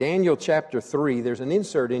Daniel chapter 3. There's an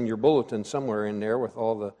insert in your bulletin somewhere in there with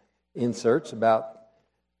all the inserts about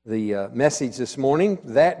the message this morning.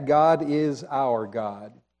 That God is our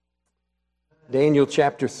God. Daniel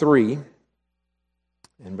chapter 3.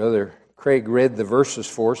 And Brother Craig read the verses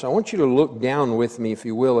for us. I want you to look down with me, if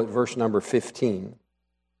you will, at verse number 15.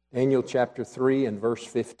 Daniel chapter 3 and verse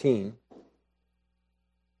 15.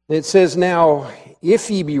 It says, "Now, if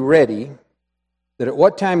ye be ready, that at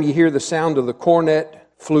what time ye hear the sound of the cornet,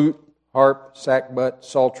 flute, harp, sackbut,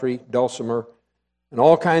 psaltery, dulcimer, and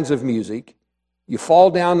all kinds of music, you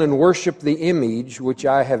fall down and worship the image which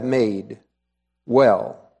I have made.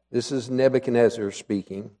 Well," this is Nebuchadnezzar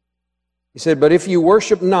speaking. He said, "But if you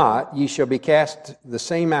worship not, ye shall be cast the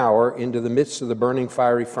same hour into the midst of the burning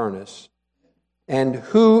fiery furnace. And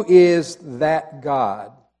who is that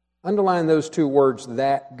God?" Underline those two words,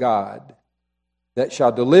 that God, "that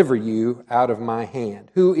shall deliver you out of my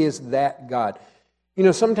hand." Who is that God? You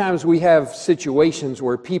know, sometimes we have situations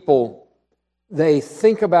where people, they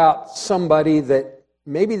think about somebody that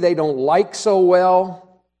maybe they don't like so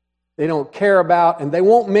well, they don't care about, and they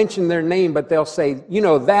won't mention their name, but they'll say, you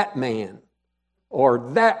know, that man or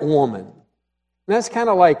that woman. And that's kind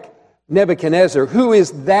of like Nebuchadnezzar. Who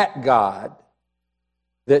is that God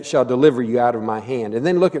that shall deliver you out of my hand? And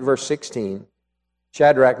then look at verse 16.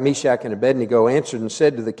 Shadrach, Meshach, and Abednego answered and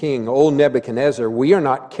said to the king, "O Nebuchadnezzar, we are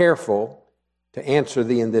not careful to answer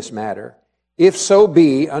thee in this matter. If so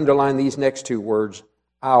be," underline these next two words,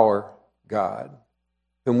 "our God,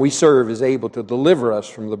 whom we serve, is able to deliver us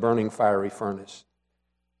from the burning fiery furnace."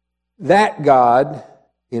 That God,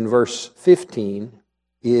 in verse 15,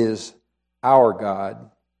 is our God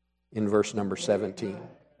in verse number 17.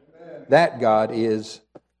 That God is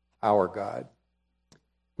our God.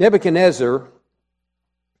 Nebuchadnezzar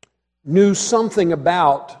knew something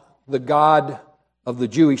about the God of the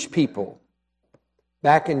Jewish people.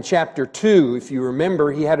 Back in chapter 2, if you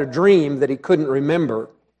remember, he had a dream that he couldn't remember.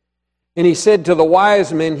 And he said to the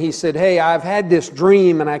wise men, he said, "Hey, I've had this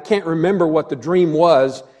dream and I can't remember what the dream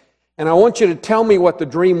was. And I want you to tell me what the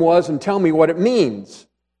dream was and tell me what it means."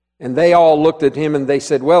 And they all looked at him and they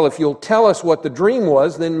said, "Well, if you'll tell us what the dream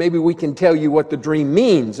was, then maybe we can tell you what the dream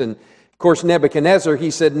means." And of course, Nebuchadnezzar, he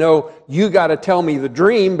said, "No, you got to tell me the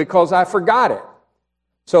dream because I forgot it.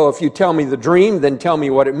 So if you tell me the dream, then tell me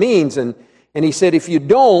what it means." And he said, "If you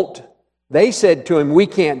don't," they said to him, "we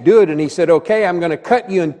can't do it." And he said, "Okay, I'm going to cut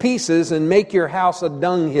you in pieces and make your house a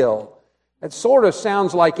dunghill." That sort of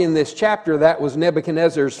sounds like in this chapter that was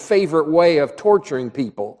Nebuchadnezzar's favorite way of torturing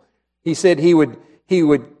people. He said he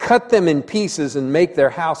would cut them in pieces and make their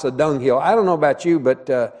house a dunghill. I don't know about you, but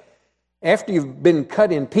after you've been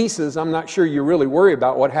cut in pieces, I'm not sure you really worry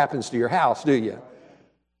about what happens to your house, do you?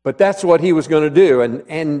 But that's what he was going to do.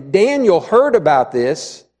 And Daniel heard about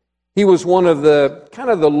this. He was one of the kind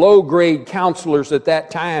of the low-grade counselors at that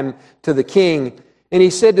time to the king. And he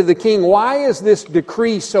said to the king, "Why is this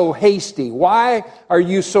decree so hasty? Why are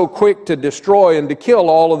you so quick to destroy and to kill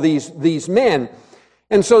all of these men?"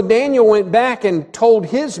 And so Daniel went back and told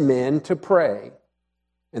his men to pray.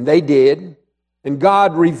 And they did. And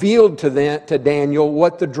God revealed to Daniel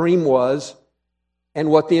what the dream was and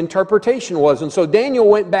what the interpretation was. And so Daniel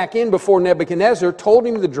went back in before Nebuchadnezzar, told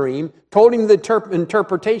him the dream, told him the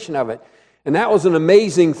interpretation of it. And that was an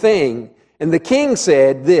amazing thing. And the king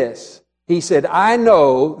said this. He said, "I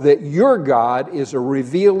know that your God is a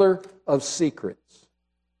revealer of secrets."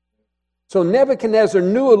 So Nebuchadnezzar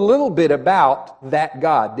knew a little bit about that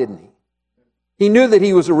God, didn't he? He knew that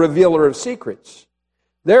he was a revealer of secrets.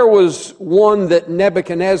 There was one that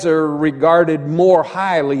Nebuchadnezzar regarded more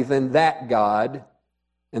highly than that God,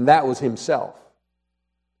 and that was himself.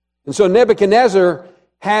 And so Nebuchadnezzar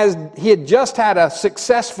he had just had a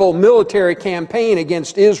successful military campaign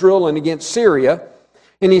against Israel and against Syria,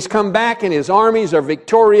 and he's come back and his armies are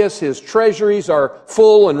victorious, his treasuries are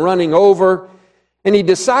full and running over, and he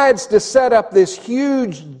decides to set up this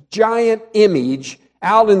huge giant image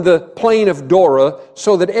out in the plain of Dora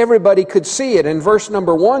so that everybody could see it. And verse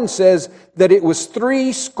number 1 says that it was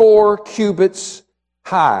 60 cubits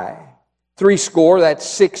high. 60, that's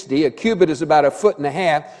 60. A cubit is about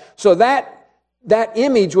 1.5 feet. So that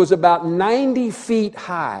image was about 90 feet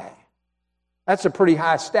high. That's a pretty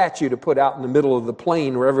high statue to put out in the middle of the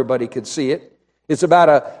plain where everybody could see it. It's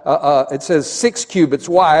about it says 6 cubits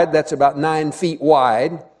wide. That's about 9 feet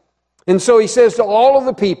wide. And so he says to all of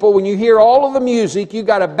the people, when you hear all of the music, you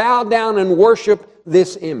got to bow down and worship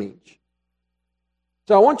this image.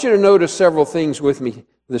 So I want you to notice several things with me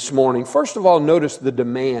this morning. First of all, notice the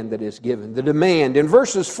demand that is given. The demand. In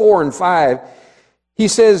verses 4 and 5, he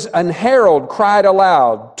says, "An herald cried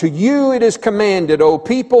aloud, 'To you it is commanded, O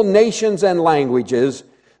people, nations, and languages,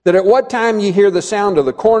 that at what time ye hear the sound of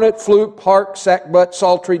the cornet, flute, harp, sackbut,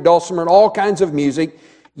 psaltery, dulcimer, and all kinds of music,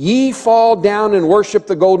 ye fall down and worship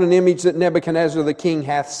the golden image that Nebuchadnezzar the king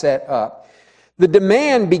hath set up. The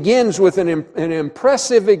demand begins with an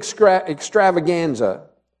impressive extravaganza.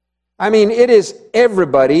 I mean, it is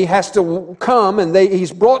everybody has to come, and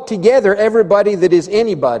he's brought together everybody that is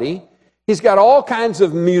anybody. He's got all kinds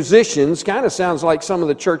of musicians, kind of sounds like some of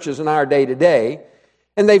the churches in our day today.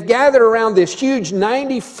 And they've gathered around this huge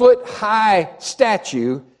 90-foot high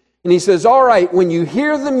statue. And he says, all right, when you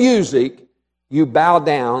hear the music, you bow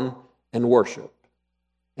down and worship.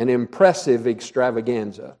 An impressive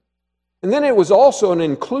extravaganza. And then it was also an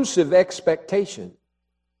inclusive expectation.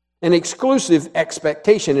 An exclusive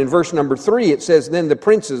expectation. In verse number 3, it says, then the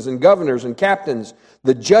princes and governors and captains,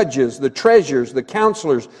 the judges, the treasurers, the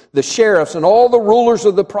counselors, the sheriffs, and all the rulers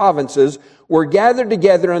of the provinces were gathered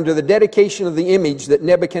together under the dedication of the image that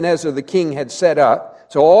Nebuchadnezzar the king had set up.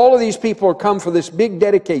 So all of these people are come for this big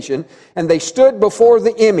dedication, and they stood before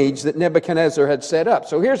the image that Nebuchadnezzar had set up.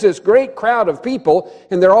 So here's this great crowd of people,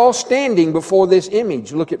 and they're all standing before this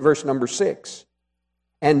image. Look at verse number 6.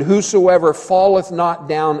 And whosoever falleth not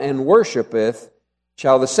down and worshipeth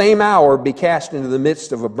shall the same hour be cast into the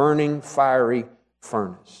midst of a burning fiery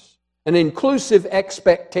furnace. An inclusive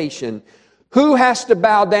expectation. Who has to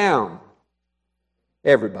bow down?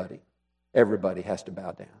 Everybody. Everybody has to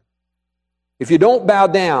bow down. If you don't bow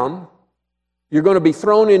down, you're going to be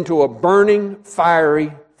thrown into a burning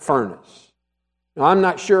fiery furnace. Now, I'm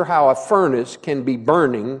not sure how a furnace can be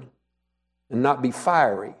burning and not be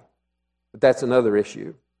fiery. But that's another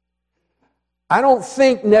issue. I don't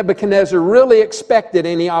think Nebuchadnezzar really expected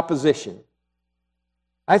any opposition.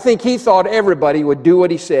 I think he thought everybody would do what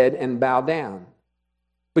he said and bow down.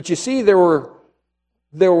 But you see, there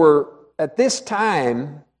were at this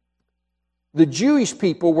time, the Jewish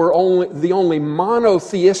people were the only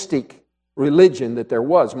monotheistic religion that there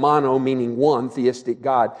was. Mono meaning one, theistic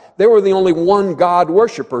God. They were the only one God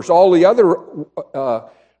worshipers. All the other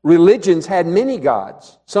religions had many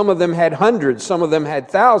gods. Some of them had hundreds, some of them had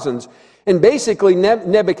thousands. And basically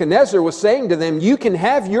Nebuchadnezzar was saying to them, you can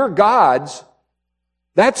have your gods,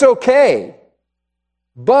 that's okay,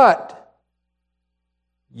 but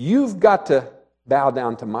you've got to bow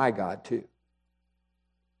down to my God too.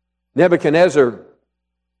 Nebuchadnezzar,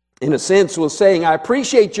 in a sense, was saying, I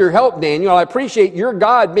appreciate your help, Daniel. I appreciate your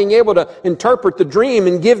God being able to interpret the dream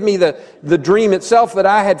and give me the dream itself that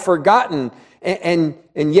I had forgotten. And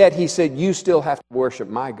yet he said, you still have to worship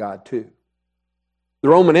my God too. The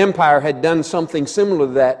Roman Empire had done something similar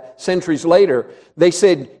to that centuries later. They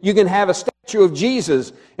said, you can have a statue of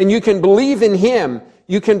Jesus and you can believe in him.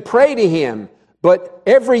 You can pray to him. But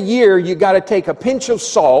every year you got to take a pinch of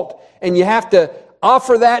salt and you have to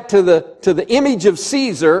offer that to the image of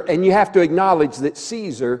Caesar, and you have to acknowledge that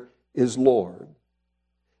Caesar is Lord.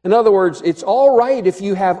 In other words, it's all right if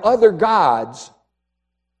you have other gods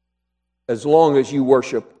as long as you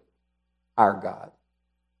worship our God.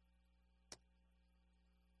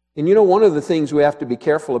 And you know, one of the things we have to be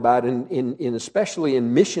careful about, in especially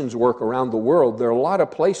in missions work around the world, there are a lot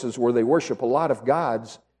of places where they worship a lot of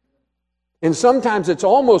gods. And sometimes it's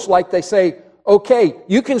almost like they say, okay,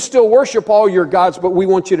 you can still worship all your gods, but we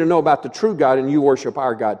want you to know about the true God, and you worship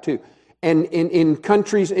our God too. And in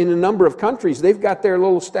countries, in a number of countries, they've got their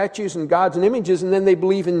little statues and gods and images, and then they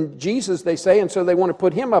believe in Jesus, they say, and so they want to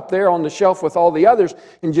put him up there on the shelf with all the others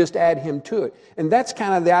and just add him to it. And that's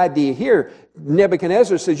kind of the idea here.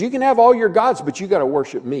 Nebuchadnezzar says, you can have all your gods, but you got to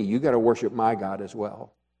worship me. You got to worship my God as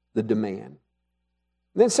well. The demand.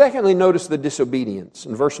 And then secondly, notice the disobedience.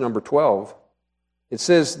 In verse number 12, it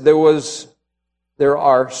says, there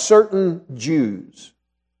are certain Jews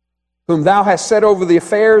whom thou hast set over the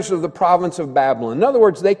affairs of the province of Babylon. In other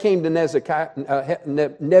words, they came to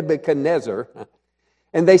Nebuchadnezzar,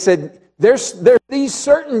 and they said, there's these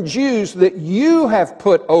certain Jews that you have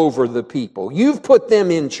put over the people. You've put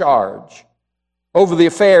them in charge over the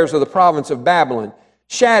affairs of the province of Babylon.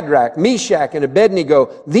 Shadrach, Meshach, and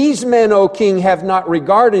Abednego, these men, O king, have not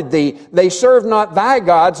regarded thee. They serve not thy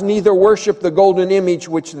gods, neither worship the golden image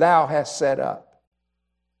which thou hast set up.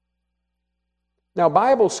 Now,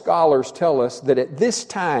 Bible scholars tell us that at this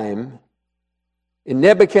time, in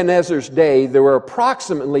Nebuchadnezzar's day, there were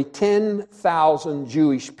approximately 10,000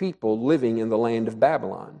 Jewish people living in the land of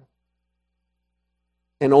Babylon.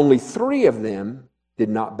 And only 3 of them did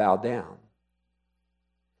not bow down.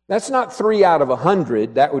 That's not 3 out of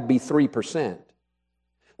 100, that would be 3%.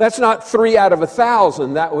 That's not 3 out of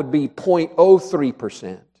 1,000, that would be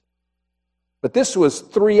 0.03%. But this was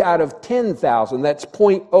 3 out of 10,000. That's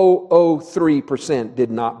 0.003%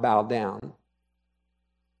 did not bow down.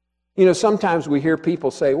 You know, sometimes we hear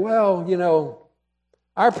people say, well, you know,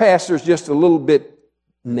 our pastor's just a little bit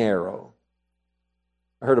narrow.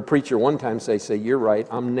 I heard a preacher one time say, you're right,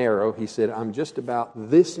 I'm narrow. He said, I'm just about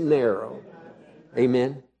this narrow.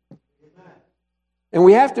 Amen. And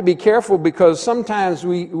we have to be careful because sometimes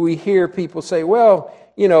we hear people say, well,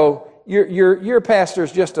 you know, your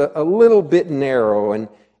pastor's just a little bit narrow. And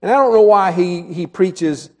I don't know why he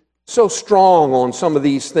preaches so strong on some of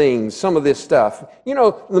these things, some of this stuff. You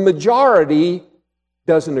know, the majority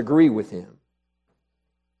doesn't agree with him.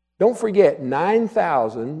 Don't forget,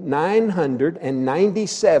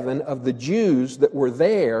 9,997 of the Jews that were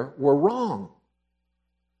there were wrong.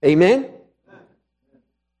 Amen?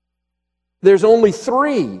 There's only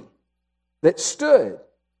 3 that stood.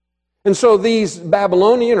 And so these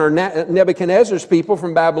Babylonian or Nebuchadnezzar's people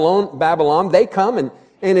from Babylon, they come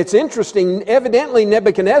and it's interesting, evidently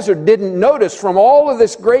Nebuchadnezzar didn't notice from all of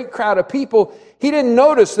this great crowd of people, he didn't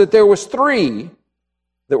notice that there was 3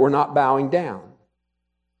 that were not bowing down.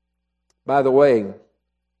 By the way,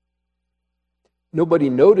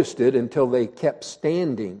 nobody noticed it until they kept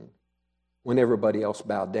standing when everybody else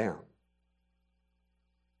bowed down.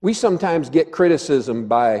 We sometimes get criticism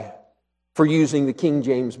for using the King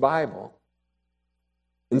James Bible.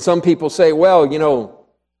 And some people say, well, you know,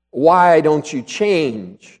 why don't you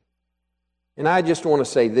change? And I just want to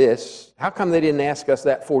say this. How come they didn't ask us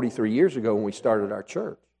that 43 years ago when we started our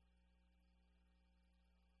church?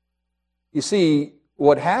 You see,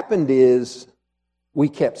 what happened is we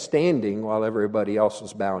kept standing while everybody else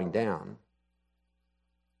was bowing down.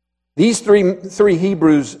 These three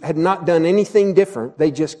Hebrews had not done anything different.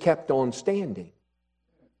 They just kept on standing.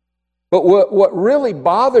 But what really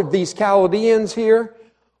bothered these Chaldeans here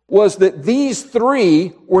was that these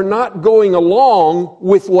 3 were not going along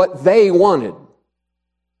with what they wanted.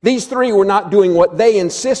 These 3 were not doing what they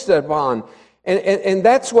insisted upon. And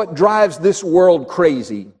that's what drives this world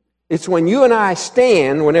crazy. It's when you and I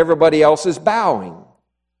stand when everybody else is bowing.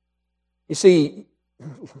 You see,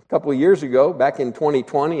 a couple of years ago, back in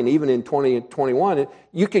 2020 and even in 2021,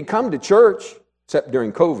 you could come to church, except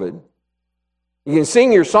during COVID. You can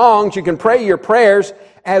sing your songs, you can pray your prayers,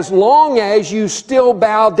 as long as you still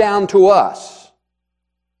bow down to us.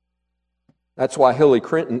 That's why Hillary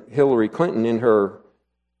Clinton, in her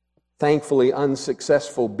thankfully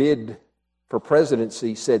unsuccessful bid for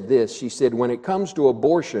presidency, said this. She said, when it comes to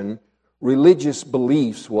abortion, religious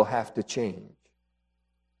beliefs will have to change.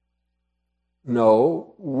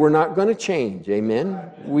 No, we're not going to change, amen?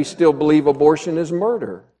 We still believe abortion is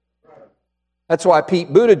murder. That's why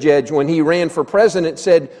Pete Buttigieg, when he ran for president,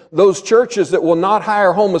 said those churches that will not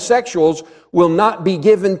hire homosexuals will not be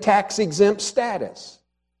given tax-exempt status.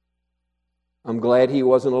 I'm glad he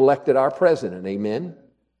wasn't elected our president, amen?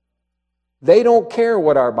 They don't care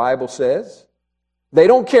what our Bible says. They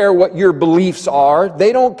don't care what your beliefs are.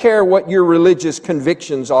 They don't care what your religious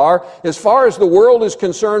convictions are. As far as the world is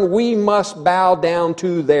concerned, we must bow down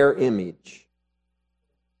to their image.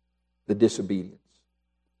 The disobedience.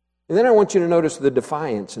 And then I want you to notice the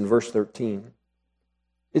defiance in verse 13.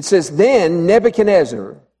 It says, then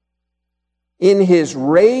Nebuchadnezzar, in his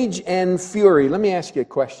rage and fury. Let me ask you a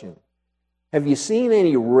question. Have you seen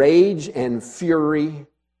any rage and fury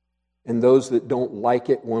in those that don't like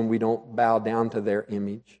it when we don't bow down to their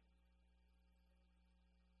image?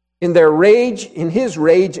 In his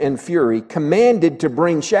rage and fury, commanded to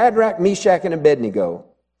bring Shadrach, Meshach, and Abednego.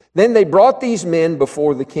 Then they brought these men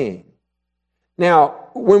before the king. Now,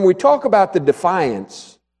 when we talk about the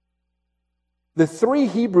defiance, the 3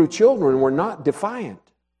 Hebrew children were not defiant.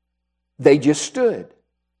 They just stood.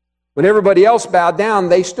 When everybody else bowed down,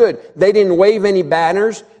 they stood. They didn't wave any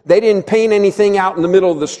banners. They didn't paint anything out in the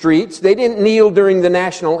middle of the streets. They didn't kneel during the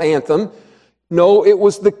national anthem. No, it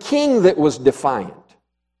was the king that was defiant.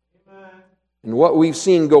 Amen. And what we've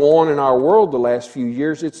seen go on in our world the last few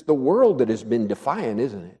years, it's the world that has been defiant,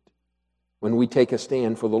 isn't it? When we take a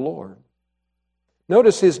stand for the Lord.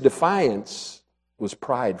 Notice his defiance was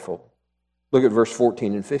prideful. Look at verse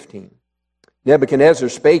 14 and 15. Nebuchadnezzar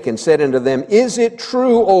spake and said unto them, is it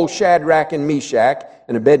true, O Shadrach and Meshach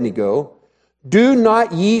and Abednego, do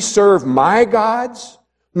not ye serve my gods,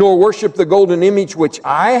 nor worship the golden image which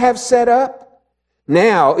I have set up?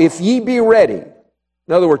 Now, if ye be ready,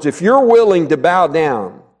 in other words, if you're willing to bow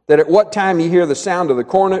down, that at what time ye hear the sound of the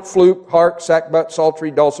cornet, flute, harp, sackbut,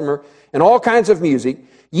 psaltery, dulcimer, and all kinds of music,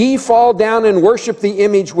 ye fall down and worship the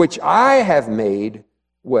image which I have made,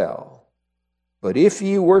 well. But if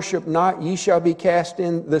ye worship not, ye shall be cast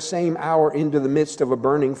in the same hour into the midst of a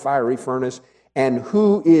burning fiery furnace. And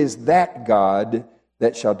who is that God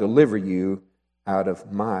that shall deliver you out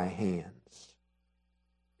of my hands?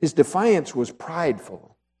 His defiance was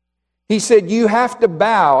prideful. He said, you have to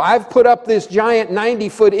bow. I've put up this giant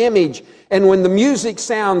 90-foot image, and when the music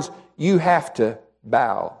sounds, you have to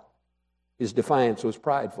bow. His defiance was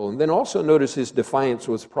prideful. And then also notice his defiance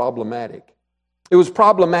was problematic. It was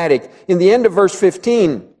problematic. In the end of verse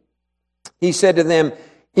 15, he said to them,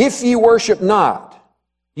 if ye worship not,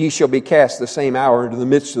 ye shall be cast the same hour into the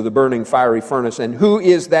midst of the burning fiery furnace. And who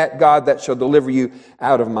is that God that shall deliver you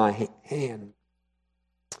out of my hand?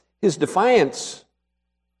 His defiance,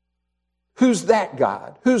 who's that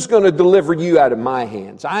God? Who's going to deliver you out of my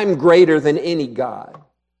hands? I'm greater than any God.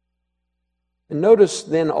 And notice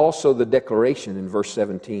then also the declaration in verse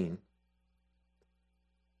 17.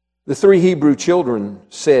 The three Hebrew children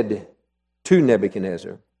said to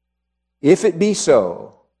Nebuchadnezzar, if it be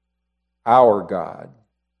so, our God,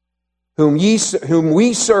 whom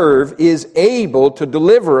we serve, is able to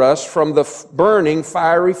deliver us from the burning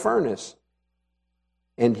fiery furnace.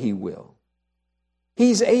 And he will.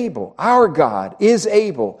 He's able. Our God is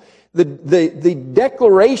able. The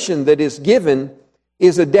declaration that is given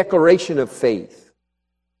is a declaration of faith.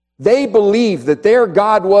 They believe that their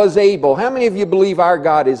God was able. How many of you believe our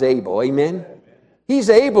God is able? Amen? He's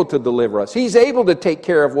able to deliver us. He's able to take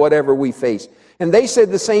care of whatever we face. And they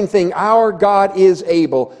said the same thing. Our God is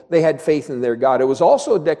able. They had faith in their God. It was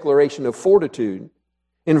also a declaration of fortitude.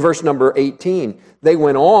 In verse number 18, they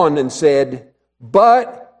went on and said,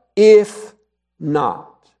 but if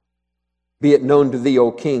not, be it known to thee,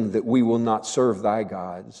 O king, that we will not serve thy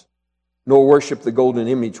gods, nor worship the golden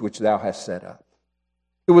image which thou hast set up.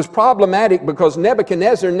 It was problematic because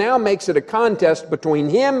Nebuchadnezzar now makes it a contest between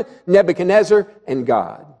him, Nebuchadnezzar, and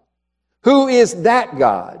God. Who is that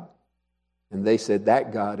God? And they said,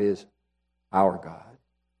 that God is our God.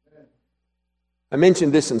 I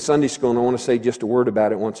mentioned this in Sunday school, and I want to say just a word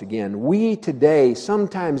about it once again. We today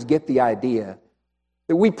sometimes get the idea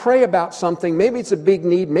that we pray about something, maybe it's a big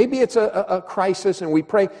need, maybe it's a crisis, and we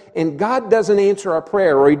pray, and God doesn't answer our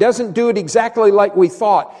prayer, or He doesn't do it exactly like we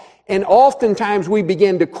thought. And oftentimes we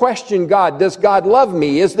begin to question God. Does God love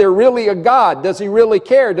me? Is there really a God? Does He really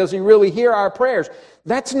care? Does He really hear our prayers?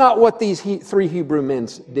 That's not what these three Hebrew men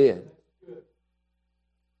did.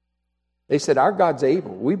 They said, our God's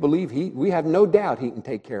able. We believe we have no doubt He can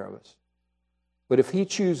take care of us. But if He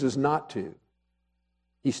chooses not to,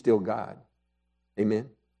 He's still God. Amen?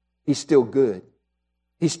 He's still good.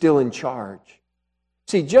 He's still in charge.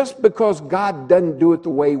 See, just because God doesn't do it the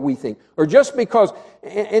way we think, or just because,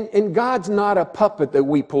 and God's not a puppet that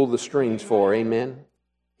we pull the strings for, amen?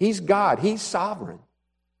 He's God. He's sovereign.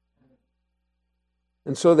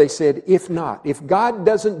 And so they said, if not, if God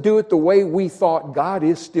doesn't do it the way we thought, God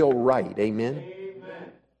is still right, amen?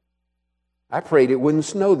 Amen. I prayed it wouldn't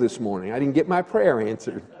snow this morning. I didn't get my prayer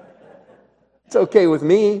answered. It's okay with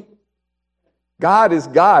me. God is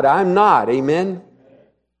God. I'm not, amen?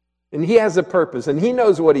 And He has a purpose, and He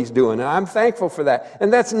knows what He's doing, and I'm thankful for that.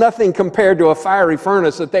 And that's nothing compared to a fiery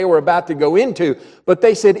furnace that they were about to go into. But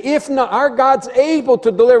they said, if not, our God's able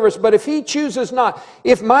to deliver us, but if He chooses not,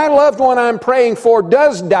 if my loved one I'm praying for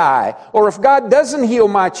does die, or if God doesn't heal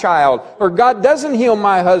my child, or God doesn't heal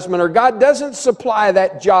my husband, or God doesn't supply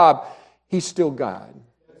that job, He's still God.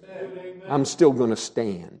 Amen. I'm still going to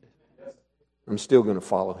stand. I'm still going to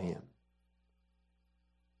follow Him.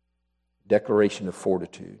 Declaration of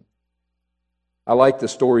fortitude. I like the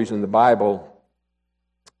stories in the Bible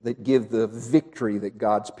that give the victory that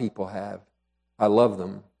God's people have. I love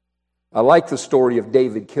them. I like the story of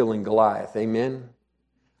David killing Goliath. Amen?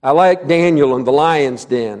 I like Daniel in the lion's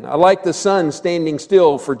den. I like the sun standing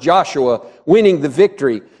still for Joshua winning the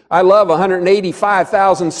victory. I love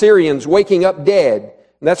 185,000 Syrians waking up dead.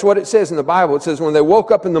 And that's what it says in the Bible. It says when they woke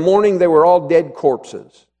up in the morning, they were all dead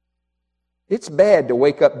corpses. It's bad to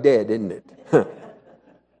wake up dead, isn't it?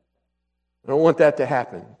 I don't want that to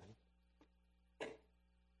happen.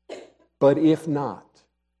 But if not,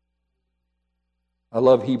 I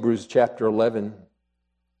love Hebrews chapter 11.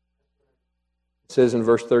 It says in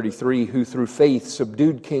verse 33, who through faith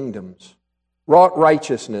subdued kingdoms, wrought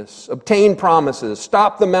righteousness, obtained promises,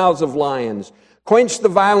 stopped the mouths of lions, quenched the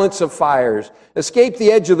violence of fires, escaped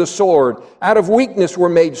the edge of the sword, out of weakness were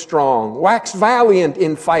made strong, waxed valiant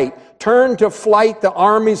in fight, turned to flight the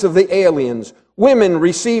armies of the aliens. Women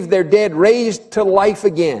received their dead raised to life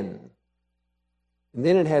again. And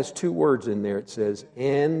then it has two words in there. It says,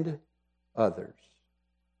 and others.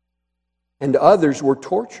 And others were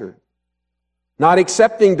tortured, not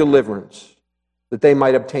accepting deliverance, that they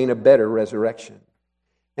might obtain a better resurrection.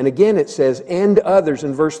 And again it says, and others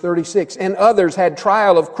in verse 36. And others had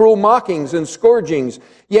trial of cruel mockings and scourgings,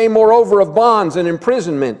 yea, moreover of bonds and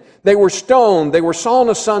imprisonment. They were stoned, they were sawn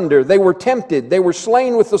asunder, they were tempted, they were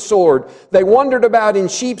slain with the sword. They wandered about in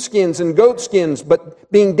sheepskins and goatskins, but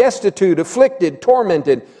being destitute, afflicted,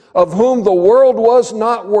 tormented, of whom the world was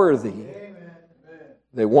not worthy.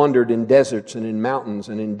 They wandered in deserts and in mountains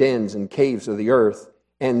and in dens and caves of the earth.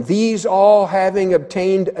 And these all, having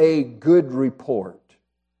obtained a good report,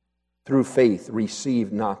 through faith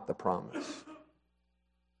received not the promise.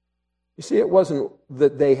 You see, it wasn't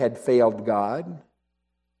that they had failed God.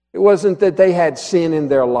 It wasn't that they had sin in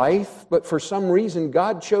their life, but for some reason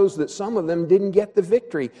God chose that some of them didn't get the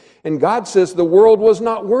victory. And God says the world was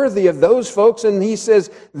not worthy of those folks, and He says,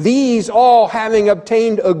 these all, having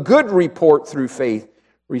obtained a good report through faith,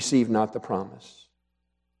 received not the promise.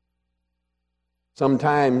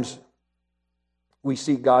 Sometimes we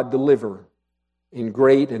see God deliver in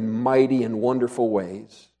great and mighty and wonderful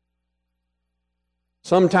ways.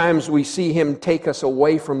 Sometimes we see Him take us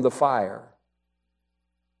away from the fire,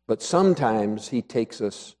 but sometimes He takes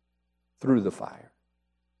us through the fire.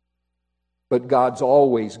 But God's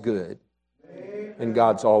always good, and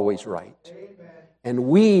God's always right. And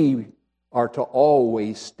we are to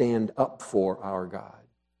always stand up for our God.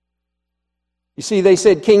 You see, they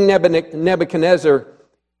said, King Nebuchadnezzar,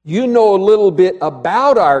 you know a little bit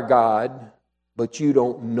about our God, but you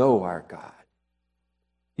don't know our God.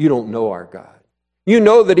 You don't know our God. You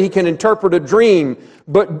know that He can interpret a dream,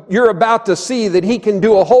 but you're about to see that He can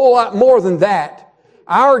do a whole lot more than that.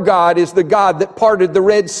 Our God is the God that parted the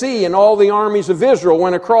Red Sea and all the armies of Israel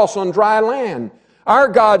went across on dry land. Our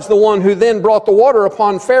God's the one who then brought the water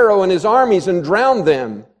upon Pharaoh and his armies and drowned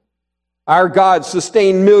them. Our God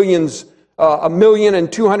sustained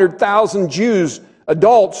 1,200,000 Jews,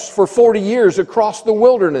 adults, for 40 years across the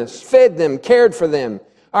wilderness, fed them, cared for them.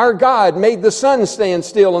 Our God made the sun stand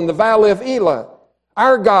still in the valley of Elah.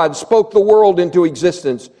 Our God spoke the world into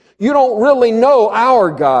existence. You don't really know our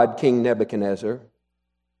God, King Nebuchadnezzar.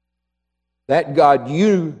 That God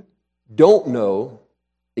you don't know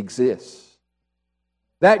exists.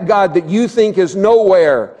 That God that you think is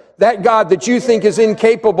nowhere, that God that you think is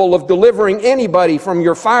incapable of delivering anybody from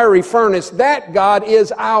your fiery furnace, that God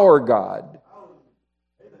is our God.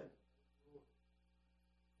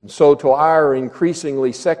 And so to our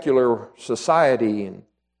increasingly secular society and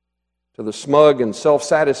to the smug and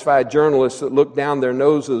self-satisfied journalists that look down their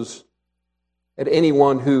noses at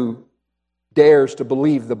anyone who dares to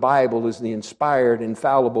believe the Bible is the inspired,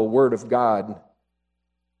 infallible Word of God,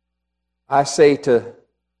 I say to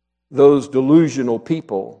those delusional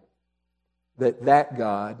people that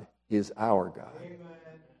God is our God.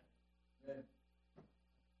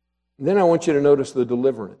 And then I want you to notice the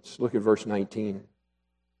deliverance. Look at verse 19.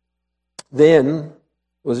 Then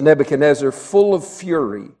was Nebuchadnezzar full of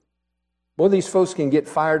fury. Boy, these folks can get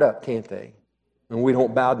fired up, can't they? And we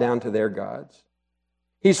don't bow down to their gods.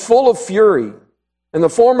 He's full of fury, and the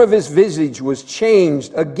form of his visage was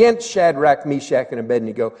changed against Shadrach, Meshach, and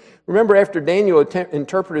Abednego. Remember, after Daniel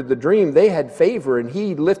interpreted the dream, they had favor, and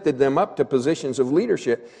he lifted them up to positions of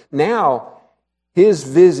leadership. Now, his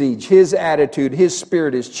visage, his attitude, his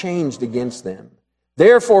spirit is changed against them.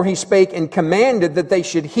 Therefore he spake and commanded that they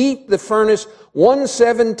should heat the furnace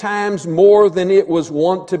 17 times more than it was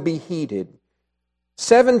wont to be heated.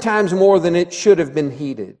 7 times more than it should have been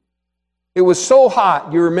heated. It was so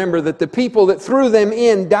hot, you remember, that the people that threw them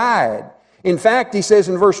in died. In fact, he says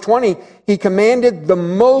in verse 20, he commanded the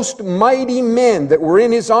most mighty men that were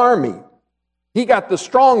in his army. He got the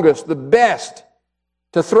strongest, the best,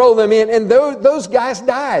 to throw them in. And those guys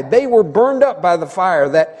died. They were burned up by the fire,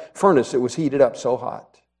 that furnace that was heated up so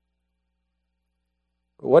hot.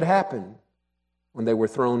 But what happened when they were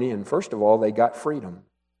thrown in? First of all, they got freedom.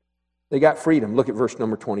 They got freedom. Look at verse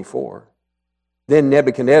number 24. Then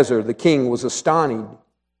Nebuchadnezzar, the king, was astonished,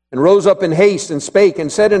 and rose up in haste, and spake,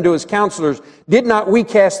 and said unto his counselors, Did not we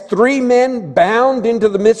cast 3 men bound into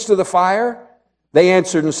the midst of the fire? They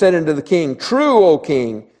answered and said unto the king, True, O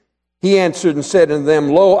king. He answered and said unto them,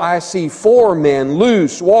 Lo, I see 4 men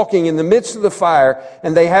loose, walking in the midst of the fire,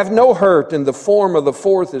 and they have no hurt, and the form of the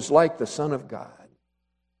 4th is like the Son of God.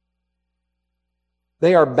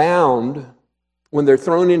 They are bound when they're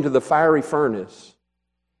thrown into the fiery furnace,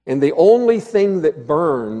 and the only thing that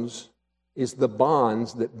burns is the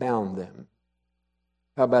bonds that bound them.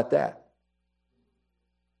 How about that?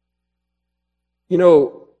 You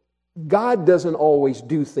know, God doesn't always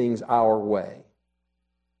do things our way.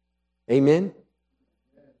 Amen?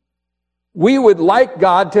 We would like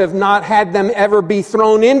God to have not had them ever be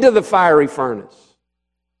thrown into the fiery furnace.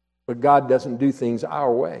 But God doesn't do things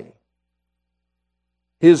our way.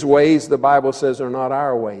 His ways, the Bible says, are not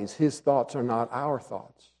our ways. His thoughts are not our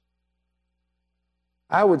thoughts.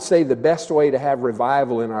 I would say the best way to have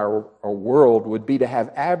revival in our world would be to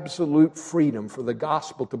have absolute freedom for the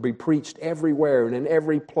gospel to be preached everywhere and in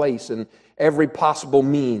every place and every possible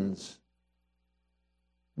means.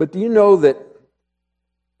 But do you know that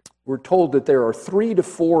we're told that there are 3 to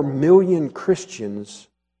 4 million Christians,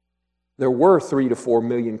 there were 3 to 4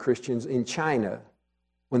 million Christians in China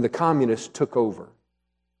when the communists took over.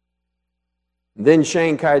 And then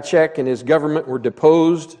Chiang Kai-shek and his government were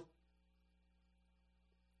deposed.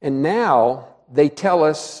 And now they tell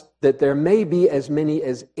us that there may be as many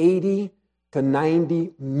as 80 to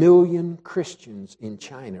 90 million Christians in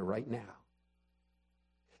China right now.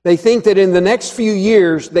 They think that in the next few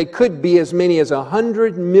years, they could be as many as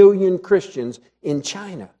 100 million Christians in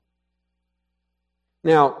China.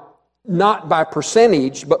 Now, not by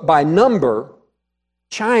percentage, but by number,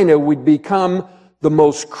 China would become the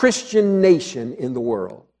most Christian nation in the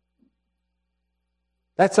world.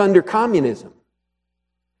 That's under communism.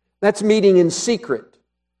 That's meeting in secret.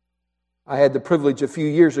 I had the privilege a few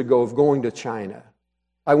years ago of going to China.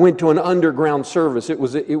 I went to an underground service. It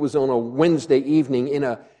was on a Wednesday evening in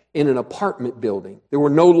an apartment building. There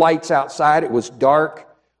were no lights outside. It was dark.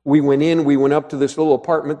 We went up to this little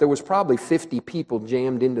apartment. There was probably 50 people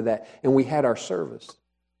jammed into that, and we had our service.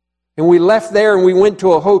 And we left there and we went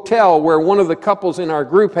to a hotel where one of the couples in our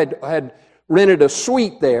group had rented a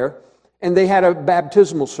suite there, and they had a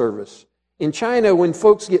baptismal service. In China, when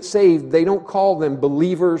folks get saved, they don't call them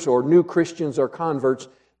believers or new Christians or converts.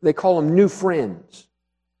 They call them new friends.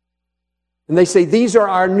 And they say, these are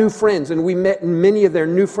our new friends. And we met many of their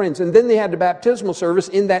new friends. And then they had the baptismal service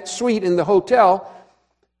in that suite in the hotel.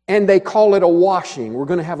 And they call it a washing. We're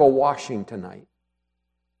going to have a washing tonight.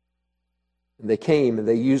 And they came and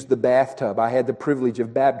they used the bathtub. I had the privilege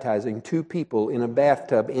of baptizing 2 people in a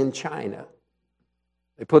bathtub in China.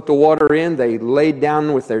 They put the water in, they laid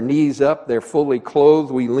down with their knees up, they're fully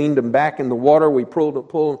clothed, we leaned them back in the water, we pulled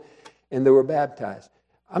them, and they were baptized.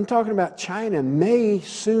 I'm talking about China may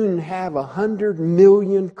soon have 100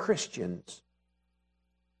 million Christians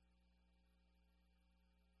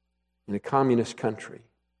in a communist country.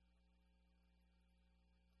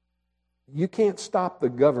 You can't stop the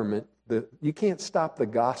government, you can't stop the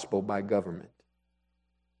gospel by government.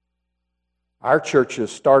 Our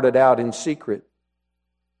churches started out in secret.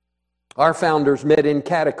 Our founders met in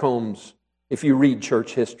catacombs, if you read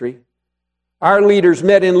church history. Our leaders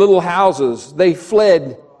met in little houses. They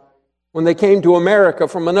fled when they came to America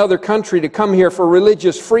from another country to come here for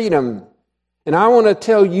religious freedom. And I want to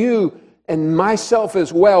tell you, and myself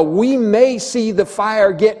as well, we may see the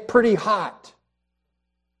fire get pretty hot.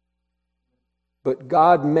 But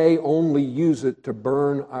God may only use it to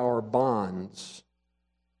burn our bonds,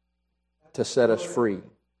 to set us free,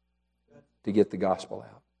 to get the gospel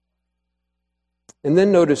out. And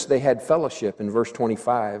then notice they had fellowship in verse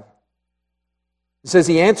 25. It says,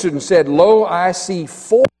 he answered and said, Lo, I see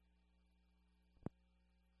 4.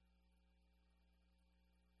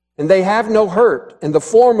 And they have no hurt, and the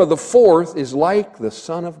form of the 4th is like the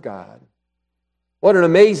Son of God. What an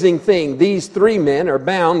amazing thing. These 3 men are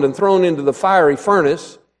bound and thrown into the fiery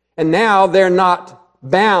furnace, and now they're not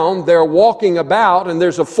bound, they're walking about, and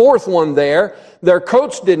there's a 4th one there. Their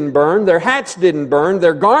coats didn't burn, their hats didn't burn,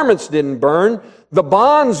 their garments didn't burn, the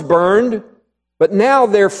bonds burned, but now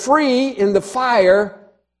they're free in the fire,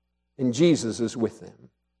 and Jesus is with them.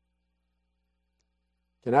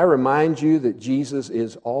 Can I remind you that Jesus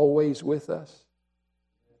is always with us?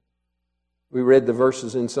 We read the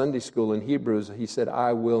verses in Sunday school in Hebrews. He said,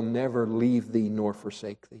 I will never leave thee nor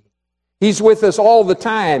forsake thee. He's with us all the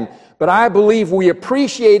time, but I believe we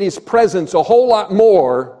appreciate His presence a whole lot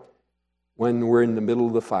more when we're in the middle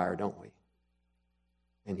of the fire, don't we?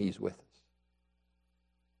 And He's with us.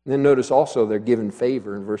 And then notice also they're given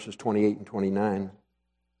favor in verses 28 and 29.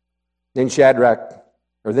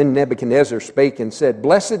 Then Nebuchadnezzar spake and said,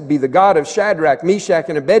 Blessed be the God of Shadrach, Meshach,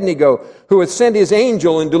 and Abednego, who hath sent his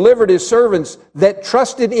angel and delivered his servants that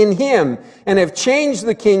trusted in him, and have changed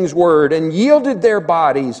the king's word, and yielded their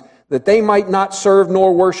bodies, that they might not serve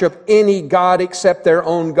nor worship any god except their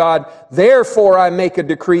own God. Therefore I make a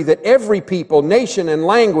decree that every people, nation, and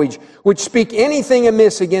language which speak anything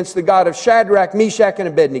amiss against the God of Shadrach, Meshach, and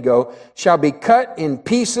Abednego shall be cut in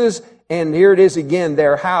pieces, and here it is again,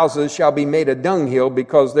 their houses shall be made a dunghill,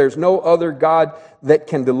 because there's no other God that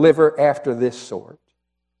can deliver after this sort.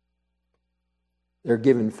 They're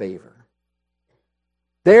given favor.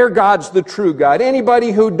 Their God's the true God.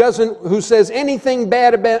 Anybody who says anything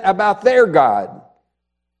bad about their God,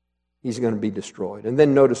 he's going to be destroyed. And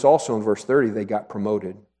then notice also in verse 30, they got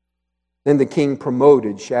promoted. Then the king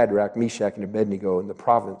promoted Shadrach, Meshach, and Abednego in the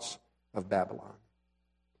province of Babylon.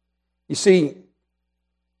 You see,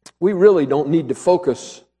 we really don't need to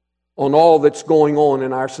focus on all that's going on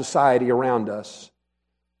in our society around us.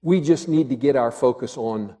 We just need to get our focus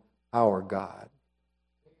on our God.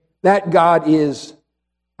 That God is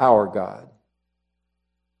our God.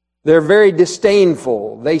 They're very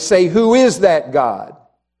disdainful. They say, "Who is that God?"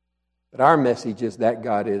 But our message is that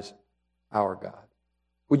God is our God.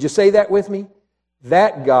 Would you say that with me?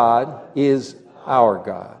 That God is our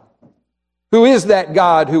God. Who is that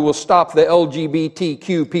God who will stop the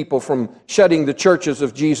LGBTQ people from shutting the churches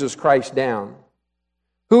of Jesus Christ down?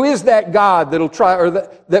 Who is that God that'll try, or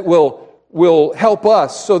that will help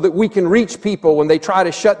us so that we can reach people when they try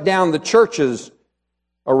to shut down the churches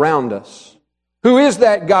around us? Who is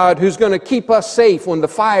that God who's going to keep us safe when the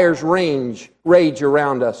fires rage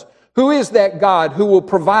around us? Who is that God who will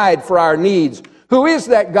provide for our needs? Who is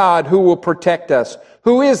that God who will protect us?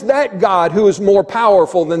 Who is that God who is more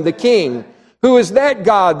powerful than the king? Who is that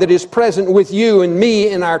God that is present with you and me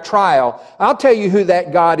in our trial? I'll tell you who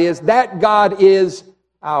that God is. That God is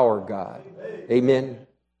our God. Amen.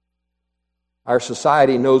 Our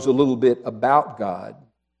society knows a little bit about God,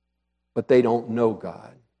 but they don't know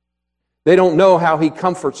God. They don't know how He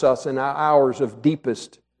comforts us in our hours of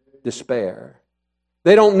deepest despair.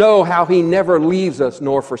 They don't know how He never leaves us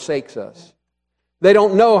nor forsakes us. They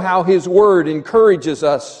don't know how His Word encourages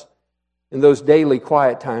us in those daily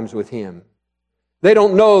quiet times with Him. They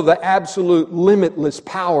don't know the absolute limitless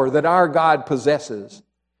power that our God possesses,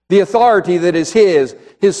 the authority that is His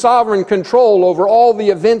sovereign control over all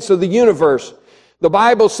the events of the universe. The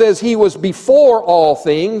Bible says He was before all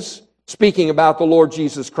things, speaking about the Lord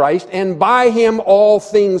Jesus Christ, and by Him all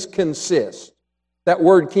things consist. That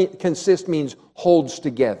word consist means holds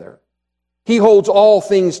together. He holds all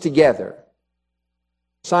things together.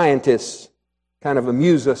 Scientists kind of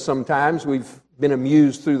amuse us sometimes. We've been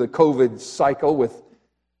amused through the COVID cycle with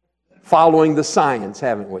following the science,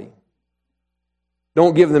 haven't we?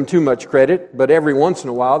 Don't give them too much credit, but every once in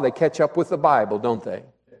a while they catch up with the Bible, don't they?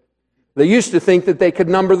 They used to think that they could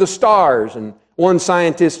number the stars, and one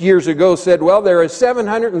scientist years ago said, well, there are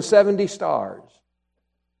 770 stars.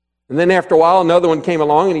 And then after a while, another one came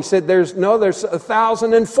along and he said, there's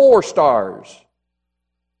 1,004 stars.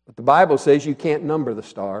 But the Bible says you can't number the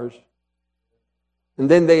stars. And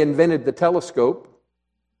then they invented the telescope.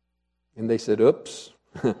 And they said, oops.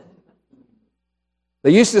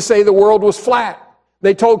 They used to say the world was flat.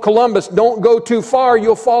 They told Columbus, don't go too far,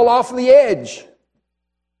 you'll fall off the edge.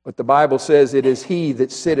 But the Bible says it is He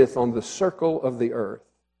that sitteth on the circle of the earth.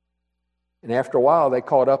 And after a while, they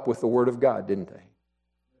caught up with the Word of God, didn't they?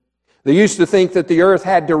 They used to think that the earth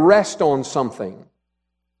had to rest on something.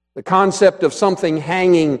 The concept of something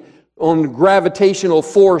hanging on gravitational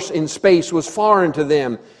force in space was foreign to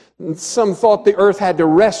them. Some thought the earth had to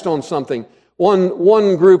rest on something.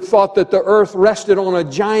 One group thought that the earth rested on a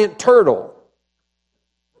giant turtle.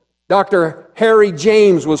 Dr. Harry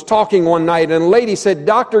James was talking one night, and a lady said,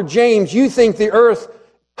 Dr. James, you think the earth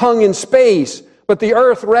hung in space, but the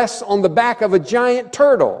earth rests on the back of a giant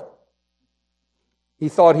turtle. He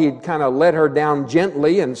thought he'd kind of let her down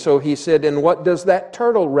gently, and so he said, and what does that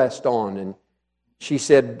turtle rest on? And she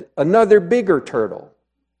said, another bigger turtle.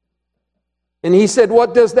 And he said,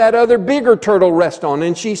 what does that other bigger turtle rest on?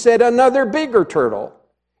 And she said, another bigger turtle.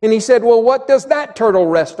 And he said, well, what does that turtle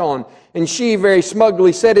rest on? And she very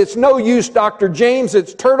smugly said, it's no use, Dr. James,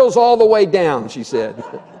 it's turtles all the way down, she said.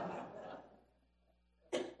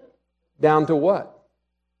 Down to what?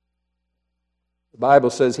 The Bible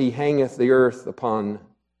says He hangeth the earth upon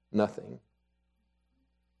nothing.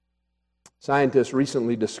 Scientists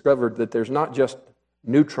recently discovered that there's not just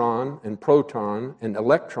neutron and proton and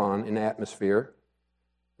electron in the atmosphere.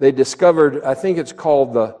 They discovered, I think it's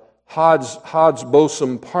called the Higgs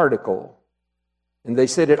boson particle. And they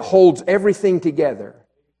said it holds everything together.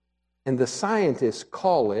 And the scientists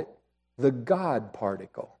call it the God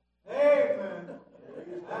particle. Amen.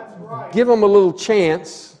 That's right. Give them a little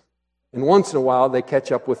chance, and once in a while they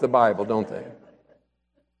catch up with the Bible, don't they?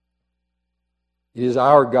 It is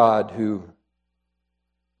our God who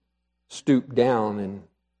stooped down and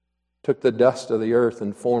took the dust of the earth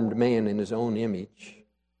and formed man in His own image.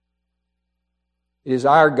 It is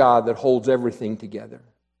our God that holds everything together.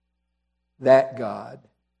 That God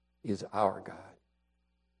is our God.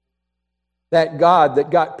 That God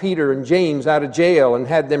that got Peter and James out of jail and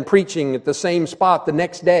had them preaching at the same spot the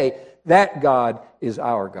next day, that God is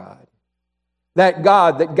our God. That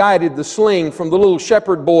God that guided the sling from the little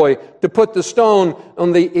shepherd boy to put the stone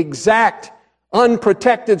on the exact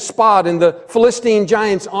unprotected spot in the Philistine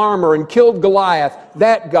giant's armor and killed Goliath.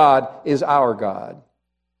 That God is our God.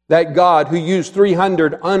 That God who used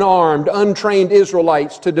 300 unarmed, untrained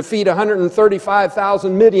Israelites to defeat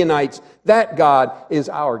 135,000 Midianites. That God is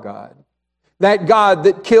our God. That God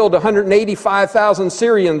that killed 185,000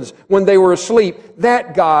 Syrians when they were asleep.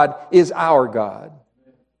 That God is our God.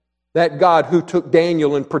 That God who took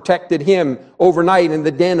Daniel and protected him overnight in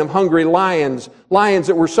the den of hungry lions. Lions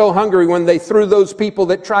that were so hungry when they threw those people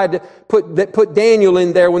that tried to put Daniel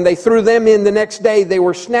in there, when they threw them in the next day, they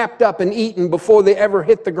were snapped up and eaten before they ever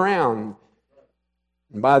hit the ground.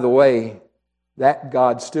 And by the way, that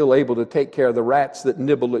God's still able to take care of the rats that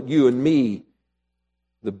nibble at you and me,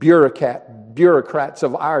 the bureaucrats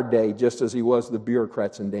of our day, just as he was the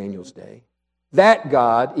bureaucrats in Daniel's day. That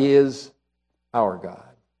God is our God.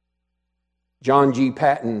 John G.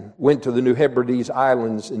 Patton went to the New Hebrides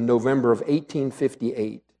Islands in November of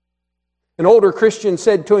 1858. An older Christian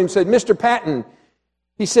said to him, Mr. Patton,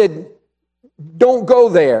 he said, don't go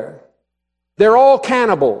there. They're all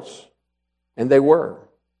cannibals. And they were.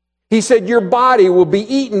 He said, your body will be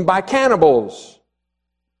eaten by cannibals.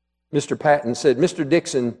 Mr. Patton said, Mr.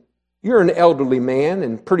 Dixon, you're an elderly man,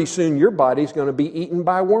 and pretty soon your body's going to be eaten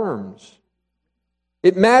by worms.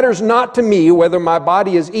 It matters not to me whether my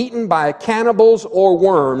body is eaten by cannibals or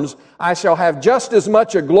worms. I shall have just as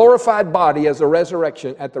much a glorified body at the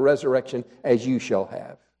resurrection as you shall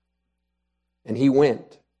have. And he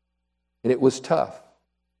went. And it was tough.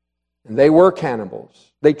 And they were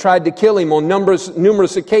cannibals. They tried to kill him on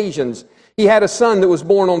numerous occasions. He had a son that was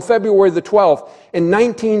born on February the 12th. And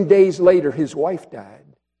 19 days later, his wife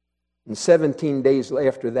died. And 17 days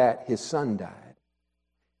after that, his son died.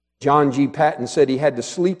 John G. Patton said he had to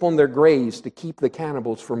sleep on their graves to keep the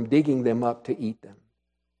cannibals from digging them up to eat them.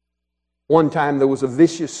 One time there was a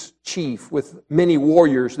vicious chief with many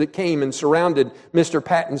warriors that came and surrounded Mr.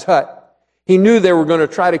 Patton's hut. He knew they were going to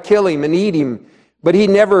try to kill him and eat him, but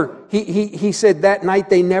he said that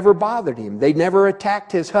night they never bothered him. They never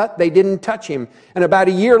attacked his hut. They didn't touch him. And about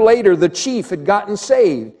a year later, the chief had gotten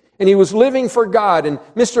saved. And he was living for God. And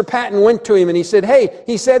Mr. Patton went to him and he said, hey,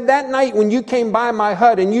 he said, that night when you came by my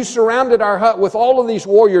hut and you surrounded our hut with all of these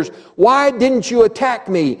warriors, why didn't you attack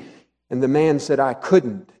me? And the man said, I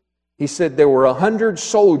couldn't. He said, there were 100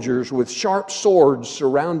 soldiers with sharp swords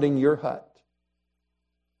surrounding your hut.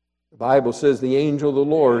 The Bible says, the angel of the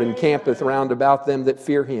Lord encampeth round about them that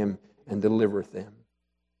fear him and delivereth them.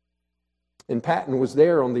 And Patton was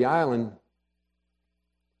there on the island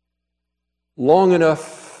long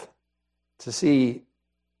enough to see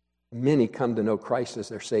many come to know Christ as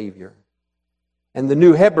their Savior. And the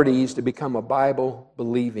New Hebrides to become a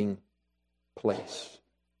Bible-believing place.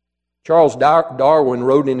 Charles Darwin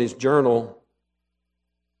wrote in his journal,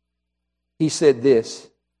 he said this,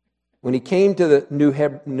 when he came to the New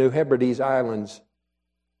Hebrides Islands,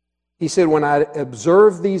 he said, when I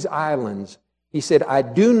observe these islands, he said, I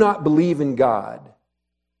do not believe in God.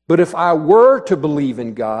 But if I were to believe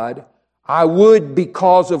in God, I would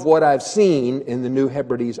because of what I've seen in the New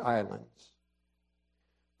Hebrides Islands.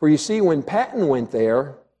 For you see, when Patton went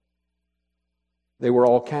there, they were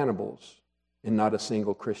all cannibals and not a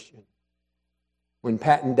single Christian. When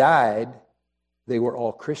Patton died, they were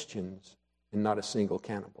all Christians and not a single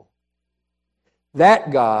cannibal.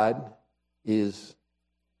 That God is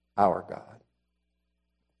our God.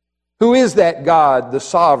 Who is that God, the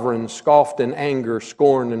sovereign, scoffed in anger,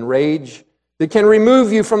 scorn, and rage, that can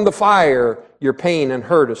remove you from the fire, your pain and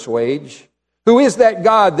hurt assuage? Who is that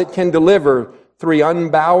God that can deliver 3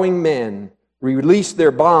 unbowing men, release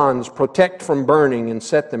their bonds, protect from burning, and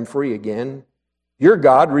set them free again? Your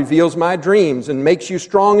God reveals my dreams and makes you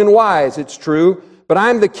strong and wise, it's true, but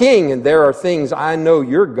I'm the king, and there are things I know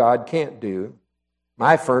your God can't do.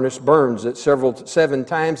 My furnace burns at 7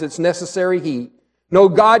 times its necessary heat. No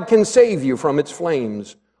God can save you from its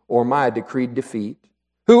flames or my decreed defeat.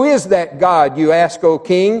 Who is that God, you ask, O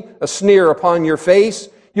king, a sneer upon your face,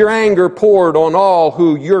 your anger poured on all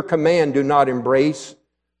who your command do not embrace?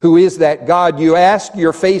 Who is that God, you ask,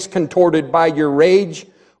 your face contorted by your rage?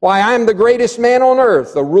 Why, I'm the greatest man on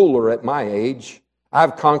earth, a ruler at my age.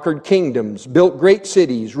 I've conquered kingdoms, built great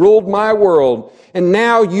cities, ruled my world, and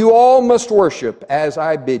now you all must worship as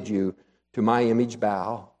I bid you to my image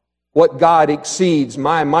bow. What God exceeds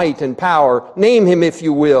my might and power? Name him if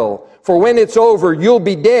you will. For when it's over, you'll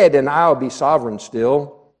be dead and I'll be sovereign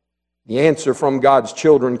still. The answer from God's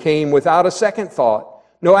children came without a second thought.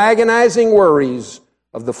 No agonizing worries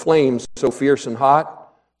of the flames so fierce and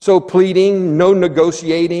hot. So pleading, no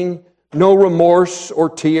negotiating, no remorse or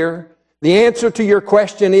tear. The answer to your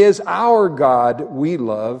question is, our God we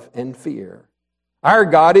love and fear. Our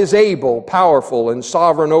God is able, powerful, and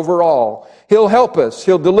sovereign over all. He'll help us.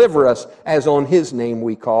 He'll deliver us, as on His name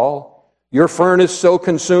we call. Your furnace so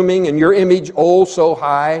consuming and your image, oh, so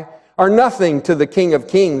high, are nothing to the King of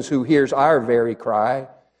Kings who hears our very cry.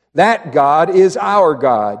 That God is our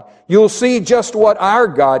God. You'll see just what our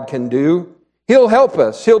God can do. He'll help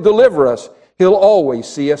us. He'll deliver us. He'll always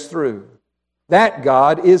see us through. That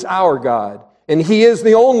God is our God, and He is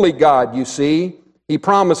the only God, you see. He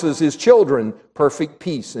promises His children perfect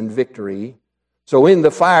peace and victory. So in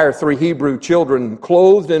the fire 3 Hebrew children,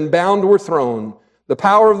 clothed and bound, were thrown. The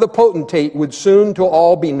power of the potentate would soon to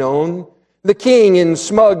all be known. The king in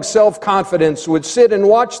smug self-confidence would sit and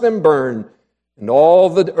watch them burn, and all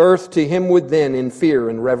the earth to him would then in fear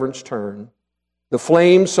and reverence turn. The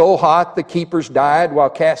flame so hot the keepers died while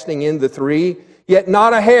casting in the 3, yet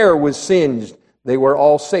not a hair was singed. They were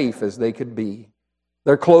all safe as they could be.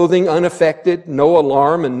 Their clothing unaffected, no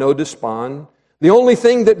alarm and no despond. The only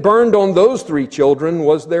thing that burned on those 3 children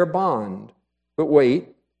was their bond. But wait,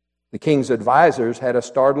 the king's advisors had a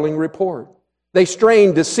startling report. They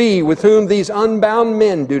strained to see with whom these unbound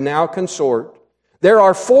men do now consort. There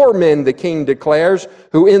are 4 men, the king declares,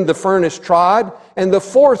 who in the furnace trod, and the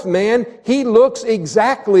 4th man, he looks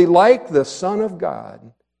exactly like the Son of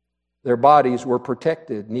God. Their bodies were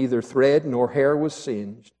protected, neither thread nor hair was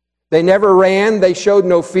singed. They never ran, they showed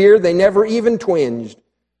no fear, they never even twinged.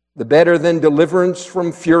 The better than deliverance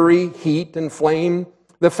from fury, heat, and flame,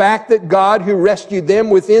 the fact that God who rescued them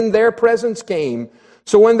within their presence came.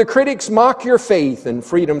 So when the critics mock your faith and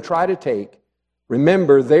freedom try to take,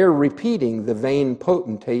 remember they're repeating the vain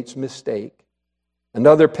potentate's mistake.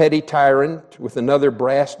 Another petty tyrant with another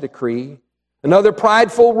brass decree, another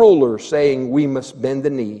prideful ruler saying we must bend the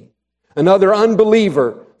knee, another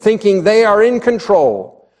unbeliever thinking they are in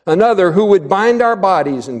control, another who would bind our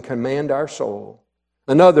bodies and command our soul,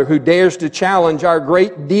 another who dares to challenge our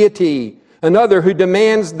great deity, another who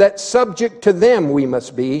demands that subject to them we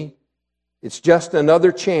must be. It's just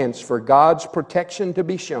another chance for God's protection to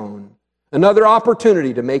be shown, another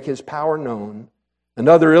opportunity to make His power known,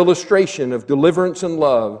 another illustration of deliverance and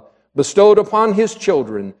love bestowed upon His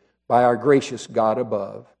children by our gracious God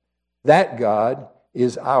above. That God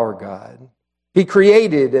is our God. He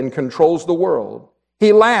created and controls the world.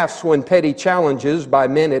 He laughs when petty challenges by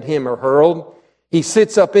men at Him are hurled. He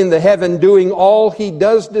sits up in the heaven doing all He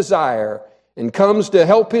does desire and comes to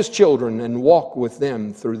help His children and walk with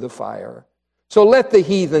them through the fire. So let the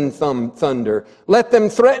heathen thunder. Let them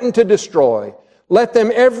threaten to destroy. Let them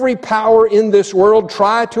every power in this world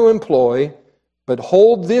try to employ. But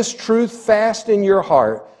hold this truth fast in your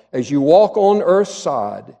heart as you walk on earth's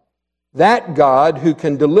sod. That God who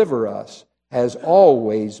can deliver us has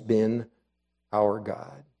always been our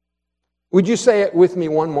God. Would you say it with me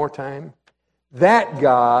one more time? That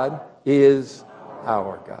God is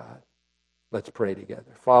our God. Let's pray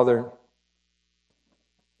together. Father,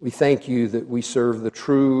 we thank You that we serve the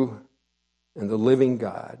true and the living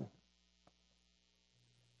God.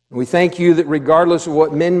 And we thank You that regardless of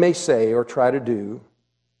what men may say or try to do,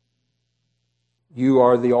 You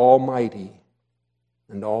are the almighty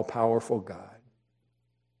and all-powerful God.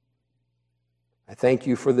 I thank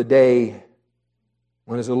You for the day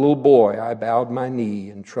when as a little boy I bowed my knee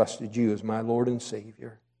and trusted You as my Lord and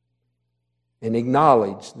Savior and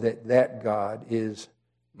acknowledged that that God is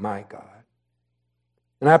my God.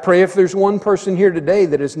 And I pray if there's one person here today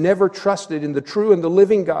that has never trusted in the true and the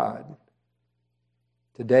living God,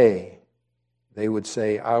 today they would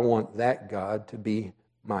say, I want that God to be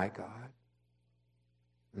my God.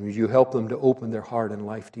 And would You help them to open their heart and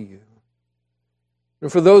life to You?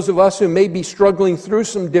 And for those of us who may be struggling through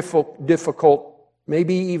some difficult,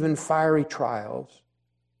 maybe even fiery trials,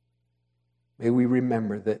 may we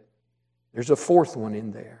remember that there's a 4th one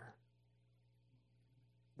in there,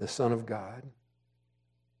 the Son of God.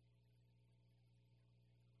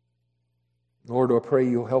 Lord, I pray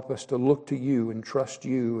You'll help us to look to You and trust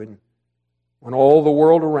You, and when all the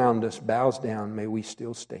world around us bows down, may we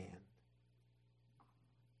still stand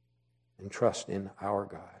and trust in our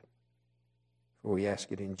God. For we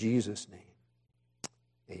ask it in Jesus' name.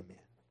 Amen.